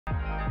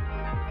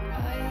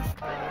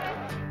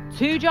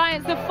Two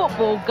giants of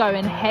football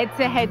going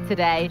head-to-head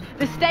today.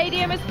 The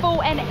stadium is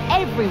full and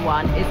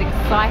everyone is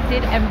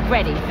excited and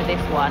ready for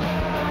this one.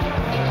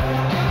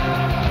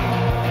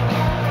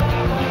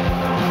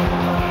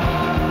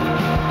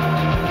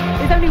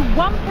 There's only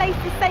one place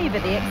to savour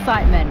the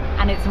excitement,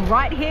 and it's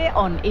right here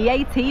on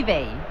EA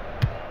TV.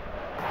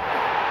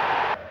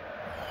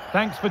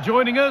 Thanks for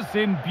joining us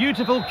in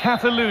beautiful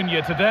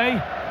Catalonia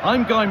today.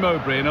 I'm Guy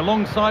Mowbray, and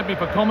alongside me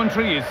for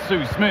commentary is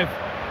Sue Smith.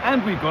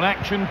 And we've got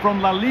action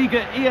from La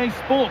Liga EA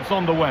Sports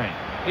on the way.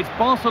 It's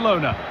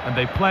Barcelona, and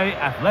they play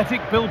Athletic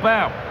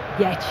Bilbao.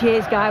 Yeah,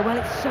 cheers, Guy. Well,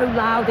 it's so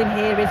loud in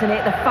here, isn't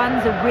it? The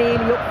fans are really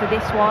up for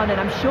this one,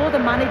 and I'm sure the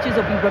managers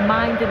will be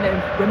reminding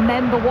them,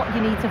 remember what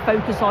you need to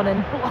focus on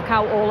and block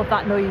out all of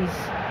that noise.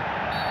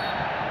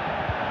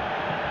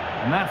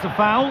 And that's a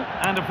foul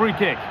and a free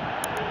kick.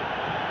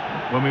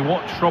 When we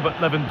watch Robert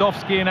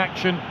Lewandowski in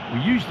action,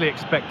 we usually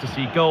expect to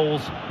see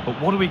goals, but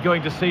what are we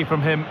going to see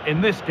from him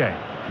in this game?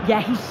 Yeah,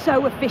 he's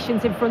so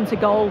efficient in front of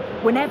goal.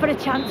 Whenever a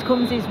chance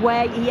comes his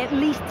way, he at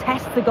least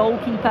tests the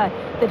goalkeeper.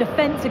 The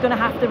defence are going to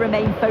have to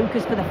remain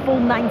focused for the full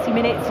 90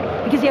 minutes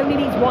because he only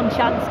needs one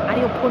chance and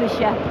he'll punish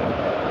you.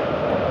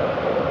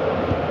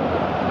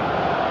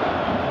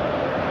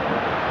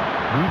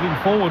 Moving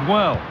forward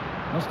well.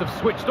 Must have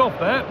switched off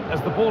there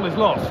as the ball is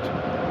lost.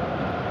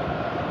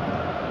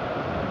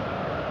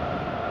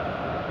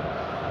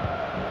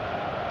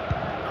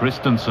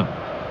 Christensen.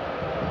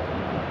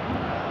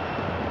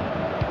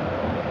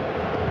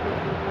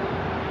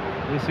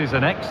 This is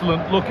an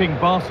excellent-looking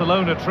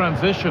Barcelona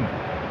transition.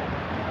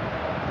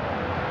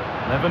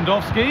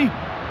 Lewandowski.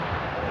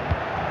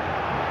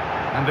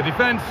 And the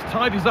defence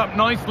tidies up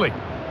nicely.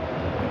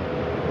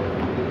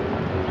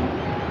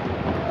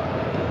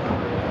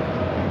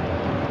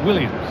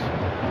 Williams.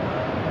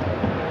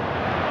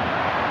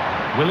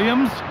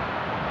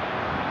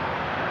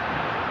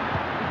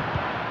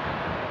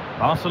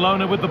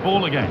 Barcelona with the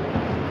ball again.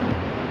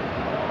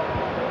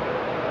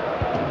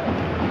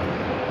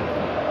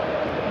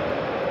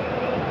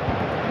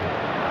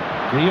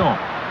 De Jong.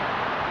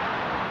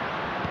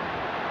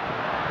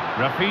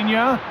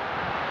 Raphinha.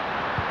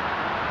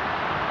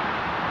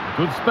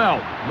 Good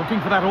spell, looking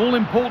for that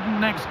all-important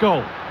next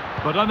goal,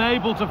 but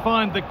unable to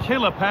find the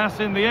killer pass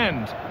in the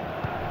end.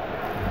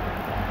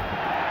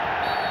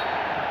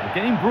 The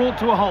game brought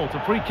to a halt, a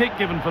free kick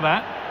given for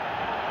that.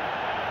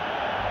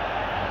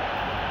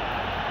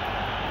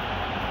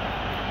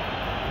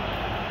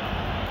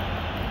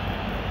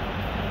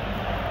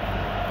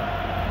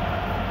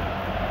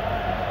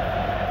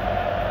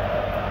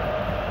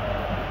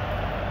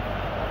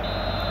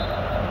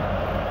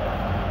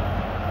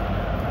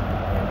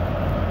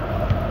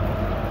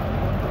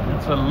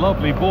 It's a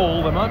lovely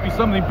ball. There might be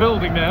something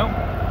building now.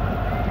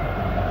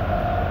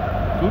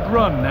 Good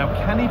run. Now,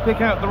 can he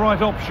pick out the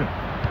right option?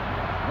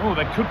 Oh,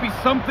 there could be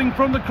something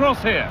from the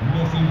cross here.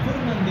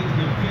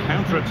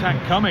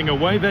 Counter-attack coming.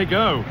 Away they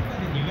go.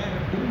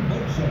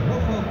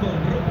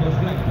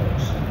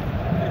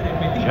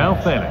 João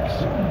Felix.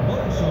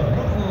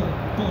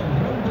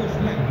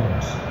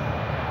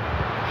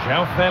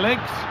 João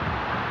Felix.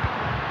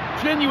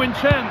 Genuine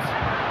chance.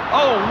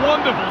 Oh,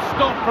 wonderful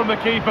stop from the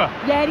keeper.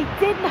 Yeah, he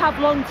didn't have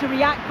long to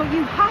react, but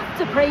you have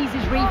to praise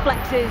his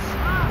reflexes.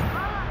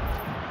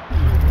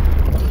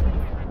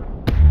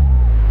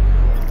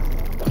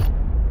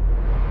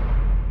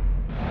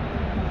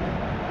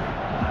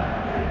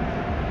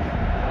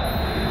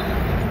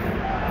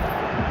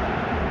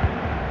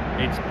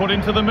 It's put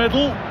into the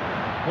middle.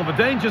 Well, the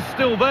danger's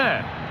still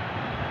there.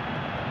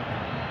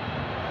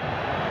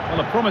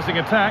 Well, a promising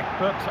attack,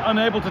 but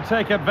unable to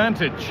take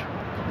advantage.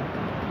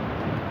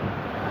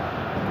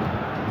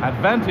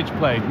 Advantage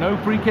played, no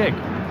free kick.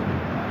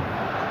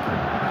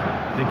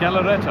 De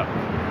Galarreta.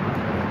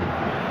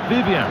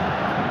 Vivian.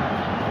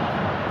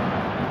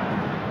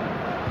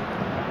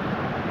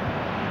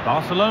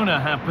 Barcelona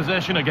have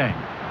possession again.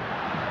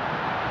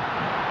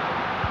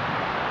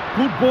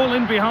 Good ball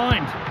in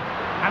behind.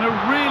 And a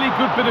really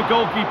good bit of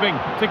goalkeeping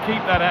to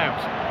keep that out.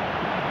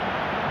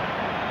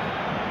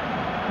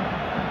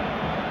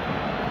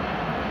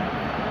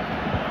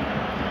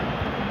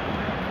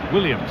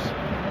 Williams.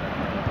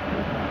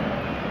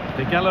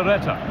 De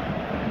Galarreta.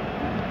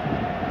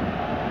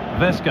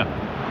 Vesca.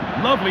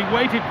 Lovely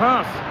weighted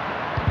pass.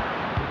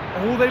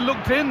 Oh, they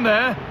looked in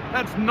there.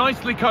 That's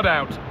nicely cut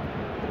out.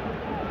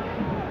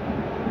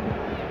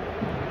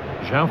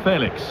 João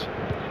Felix.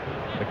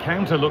 The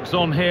counter looks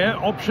on here.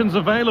 Options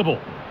available.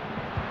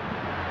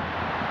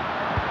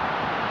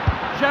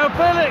 João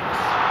Felix.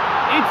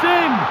 It's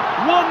in.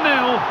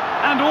 1-0.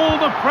 And all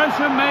the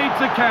pressure made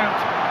to count.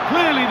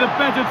 Clearly the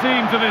better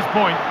team to this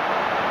point.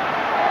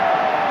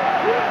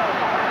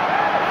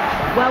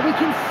 Well, we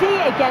can see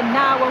it again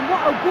now, and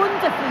what a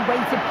wonderfully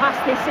weighted pass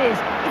this is.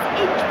 It's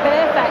inch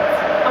perfect,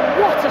 and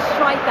what a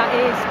strike that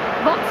is.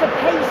 Lots of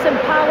pace and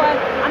power,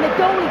 and the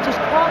goalie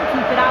just can't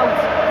keep it out.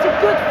 It's a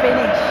good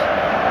finish.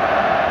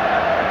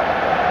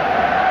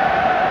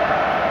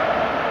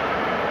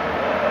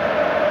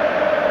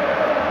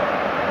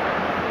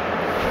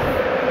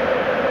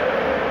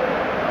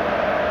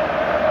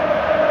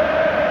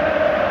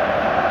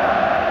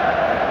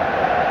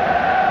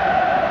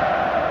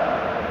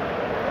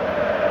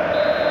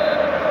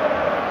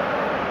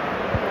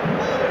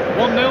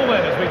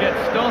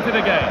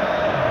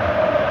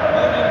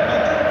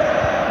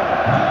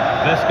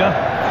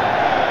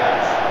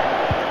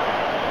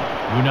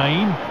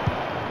 Munian.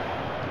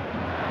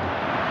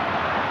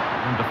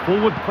 And the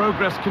forward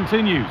progress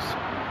continues.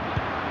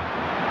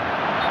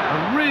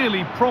 A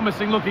really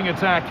promising looking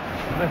attack.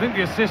 And I think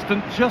the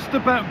assistant just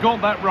about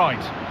got that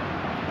right.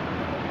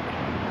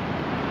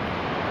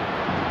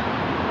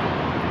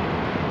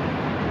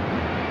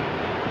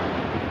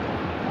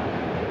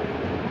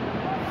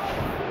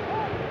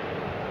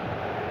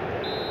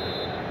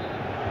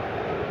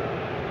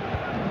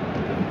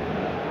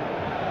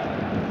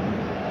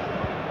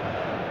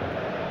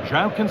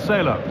 João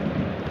Cancelo.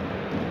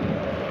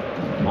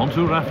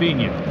 Onto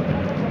Raphinha.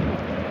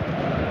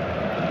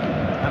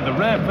 And the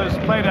ref has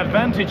played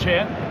advantage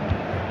here.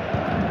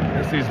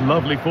 This is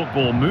lovely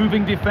football,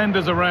 moving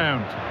defenders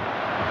around.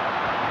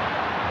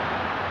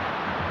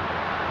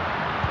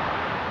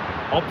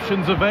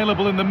 Options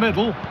available in the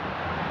middle.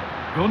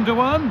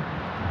 Gundogan.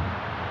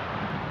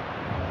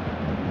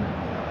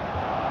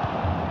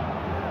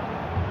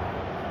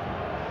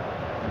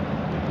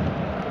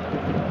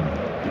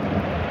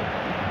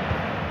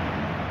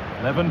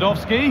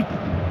 Lewandowski.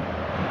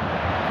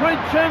 Great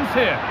chance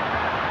here.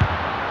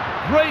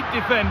 Great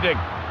defending.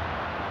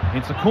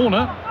 It's a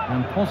corner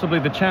and possibly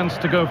the chance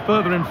to go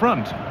further in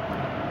front.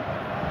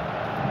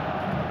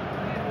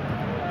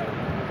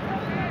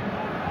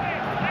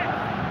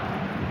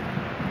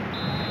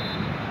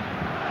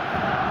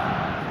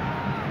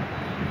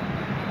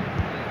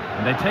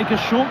 And they take a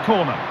short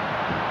corner.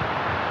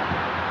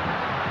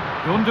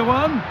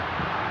 Gundogan.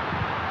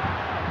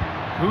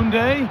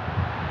 Koundé.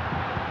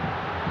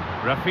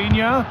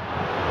 Raphinha.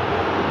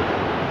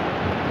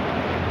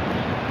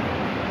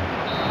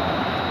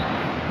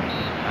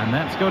 And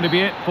that's going to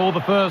be it for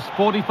the first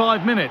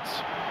 45 minutes.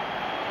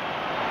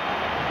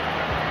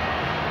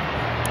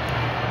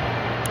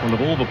 Well,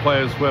 of all the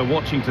players we're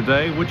watching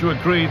today, would you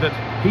agree that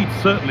he'd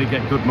certainly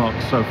get good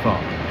marks so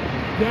far?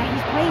 Yeah,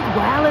 he's played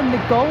well and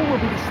the goal will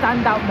be the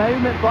standout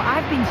moment, but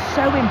I've been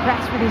so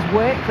impressed with his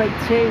work rate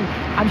too.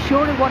 I'm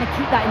sure he'll want to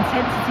keep that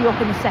intensity up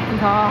in the second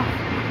half.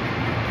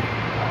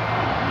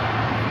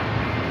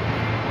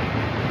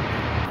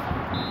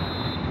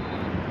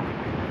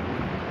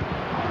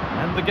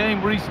 The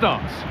game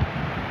restarts.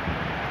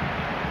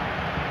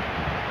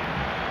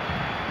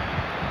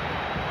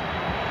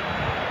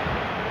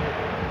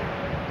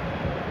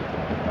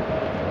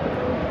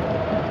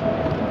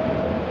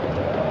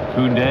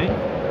 Koundé.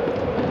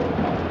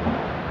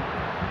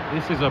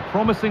 This is a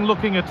promising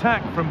looking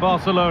attack from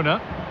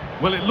Barcelona.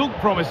 Well, it looked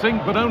promising,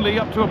 but only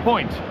up to a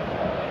point.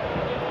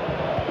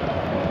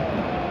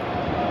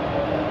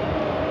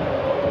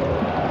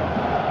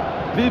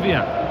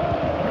 Vivian.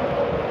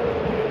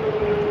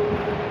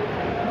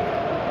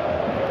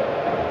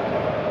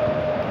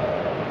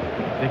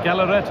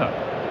 Galarreta.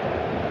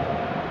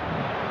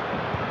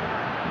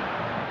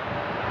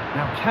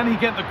 Now, can he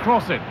get the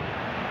cross in?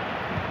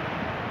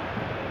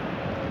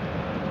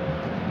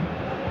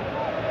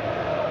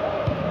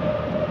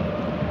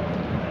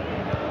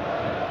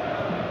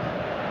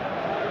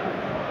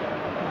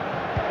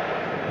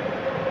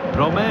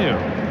 Romeo.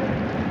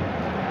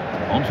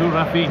 Onto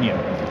Raphinha.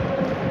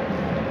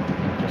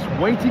 Just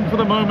waiting for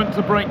the moment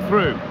to break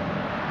through.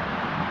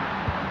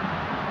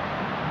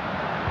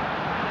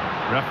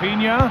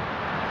 Raphinha.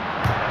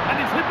 And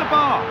it's hit the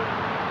bar.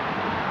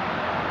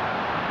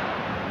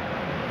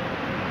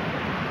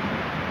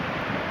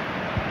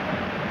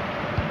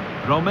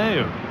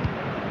 Romeo.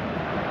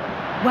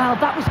 Well,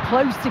 that was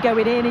close to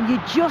going in, and you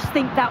just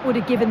think that would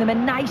have given them a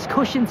nice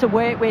cushion to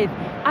work with.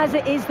 As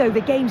it is, though,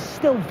 the game's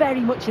still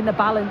very much in the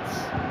balance.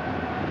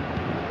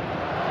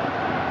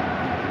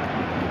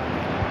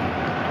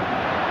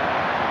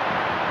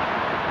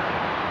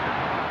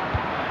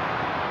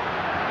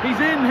 He's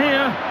in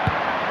here.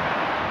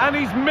 And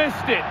he's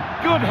missed it.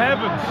 Good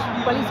heavens.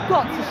 Well, he's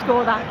got to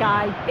score, that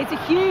guy. It's a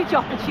huge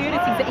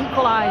opportunity to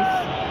equalise.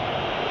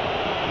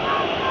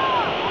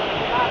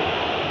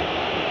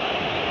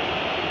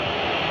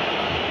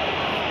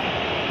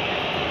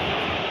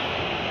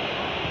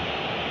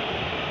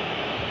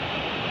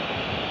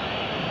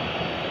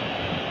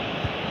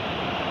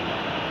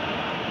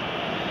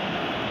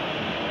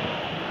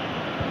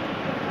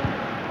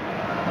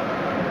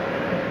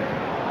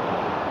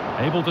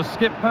 Able to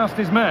skip past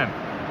his man.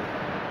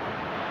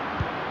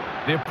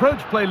 The approach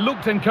play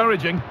looked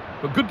encouraging,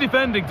 but good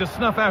defending to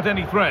snuff out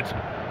any threat.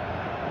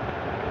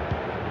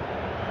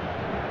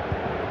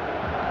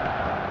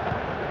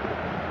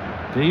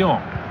 De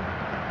Jong.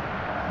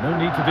 No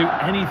need to do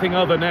anything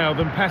other now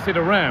than pass it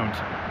around.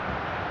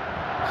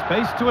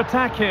 Space to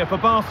attack here for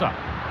Barca.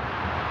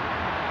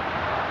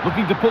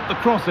 Looking to put the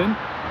cross in.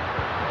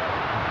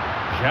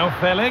 João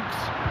Felix.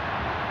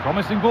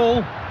 Promising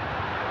ball.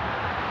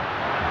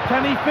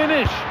 Can he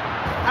finish?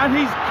 And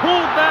he's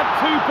caught that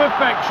to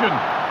perfection.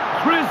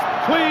 Crisp,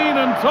 clean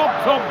and top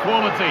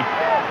quality.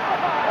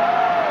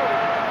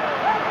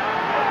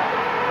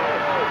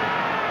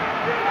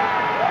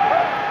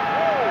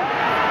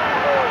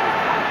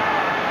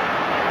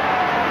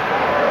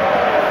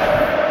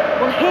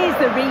 Well, here's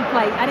the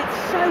replay, and it's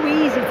so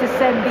easy to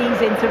send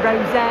these into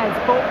rosettes,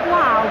 but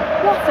wow,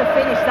 what a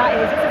finish that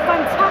is. It's a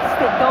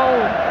fantastic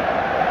goal.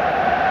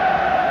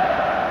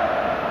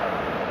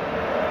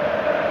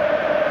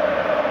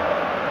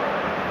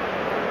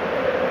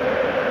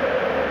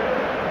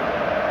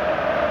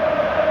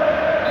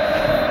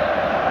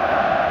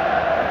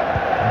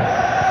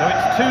 So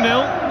it's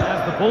 2-0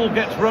 as the ball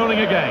gets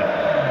rolling again.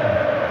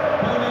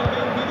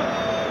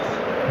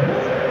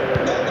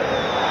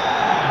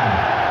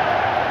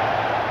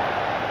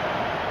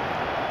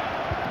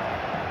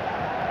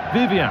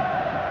 Vivian,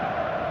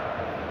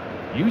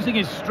 using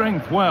his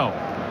strength well.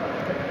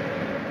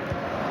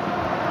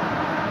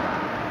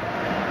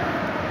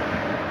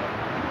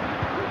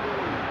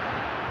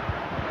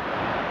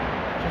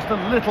 Just a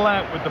little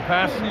out with the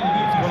pass. It's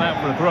gone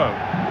out for a throw.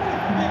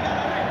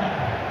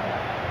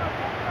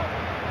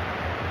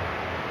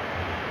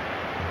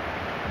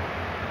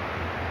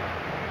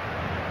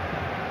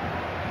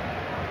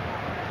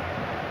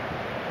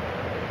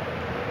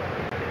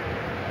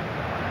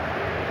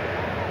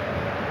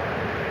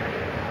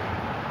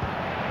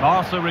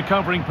 Barca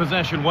recovering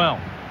possession well.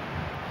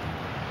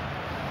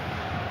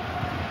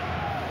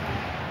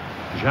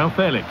 João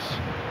Felix.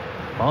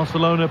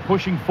 Barcelona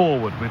pushing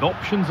forward with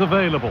options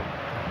available.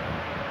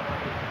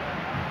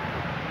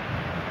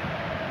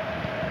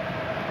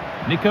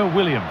 Nico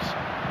Williams.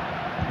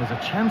 There's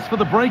a chance for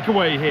the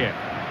breakaway here.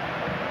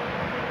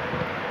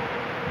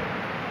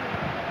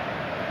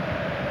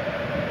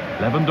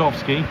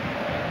 Lewandowski.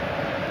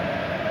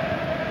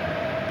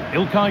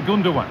 İlkay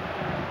Gundogan.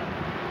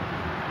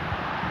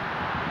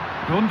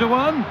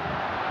 Gundogan.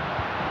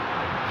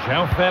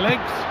 João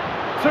Felix.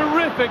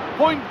 Terrific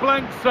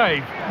point-blank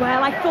save.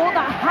 Well, I thought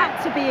that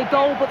had to be a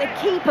goal, but the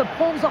keeper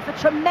pulls off a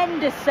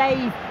tremendous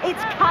save.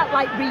 It's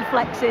cat-like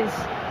reflexes.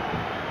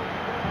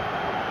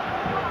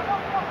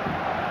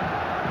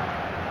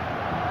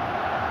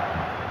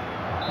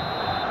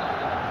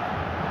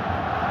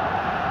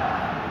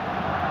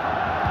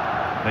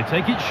 They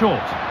take it short.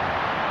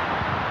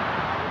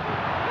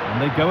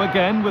 And they go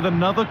again with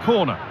another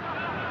corner.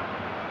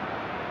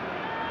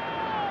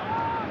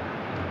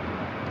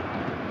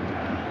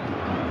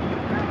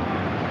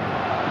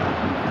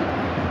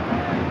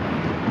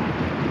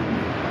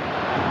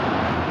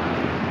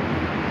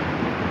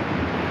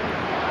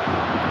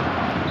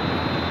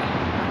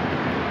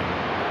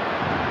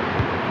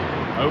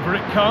 Over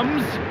it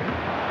comes.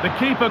 The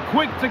keeper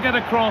quick to get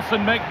across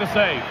and make the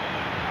save.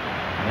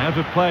 And out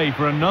of play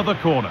for another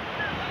corner.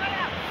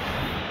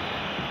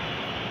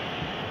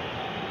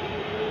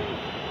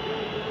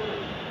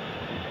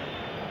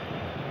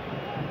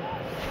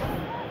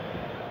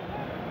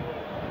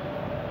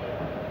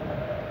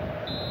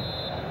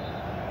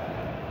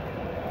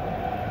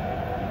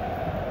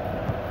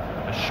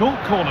 A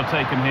short corner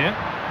taken here.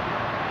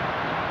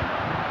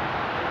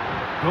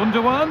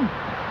 Gundogan.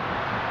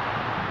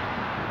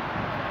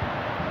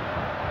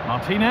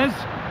 Martinez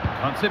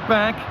cuts it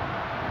back.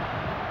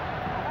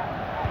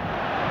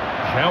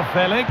 João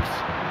Felix.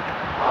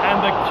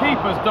 And the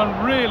keeper's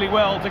done really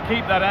well to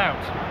keep that out.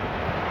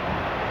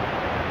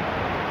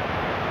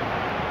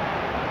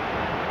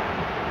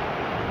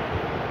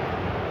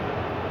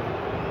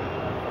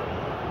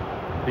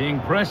 Being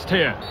pressed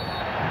here.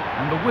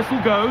 And the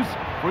whistle goes.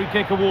 Free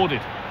kick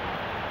awarded.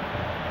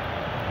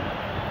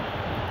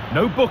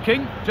 No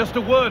booking, just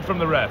a word from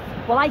the ref.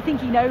 Well, I think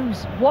he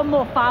knows. One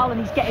more foul and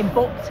he's getting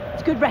booked.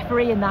 It's good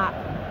refereeing that.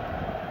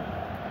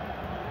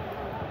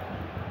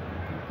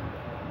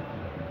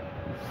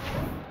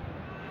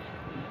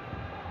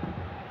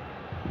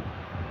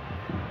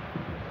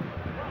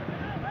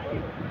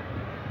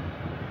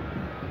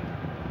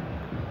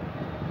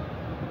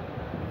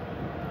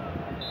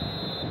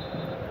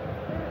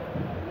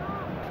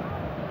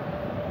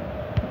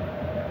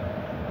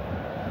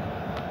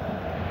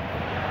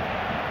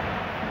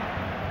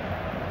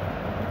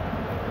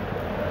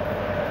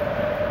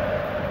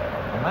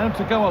 Allowed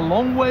to go a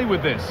long way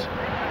with this.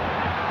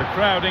 The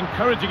crowd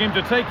encouraging him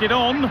to take it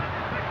on.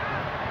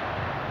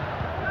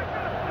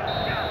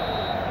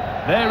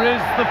 There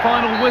is the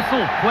final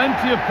whistle.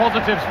 Plenty of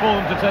positives for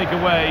them to take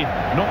away,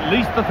 not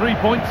least the 3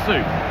 points, Sue.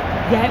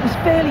 Yeah, it was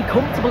fairly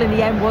comfortable in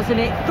the end, wasn't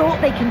it?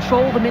 Thought they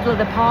controlled the middle of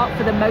the park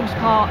for the most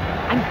part.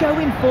 And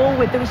going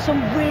forward, there was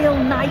some real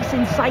nice,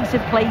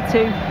 incisive play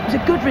too. It was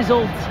a good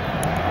result.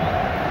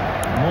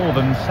 More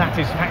than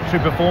satisfactory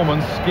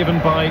performance given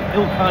by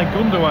İlkay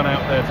Gundogan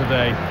out there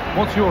today.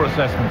 What's your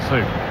assessment,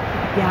 Sue?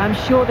 Yeah, I'm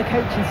sure the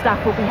coaching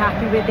staff will be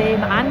happy with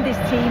him, and his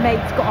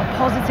teammates got a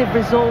positive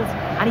result,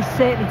 and he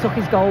certainly took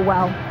his goal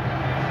well.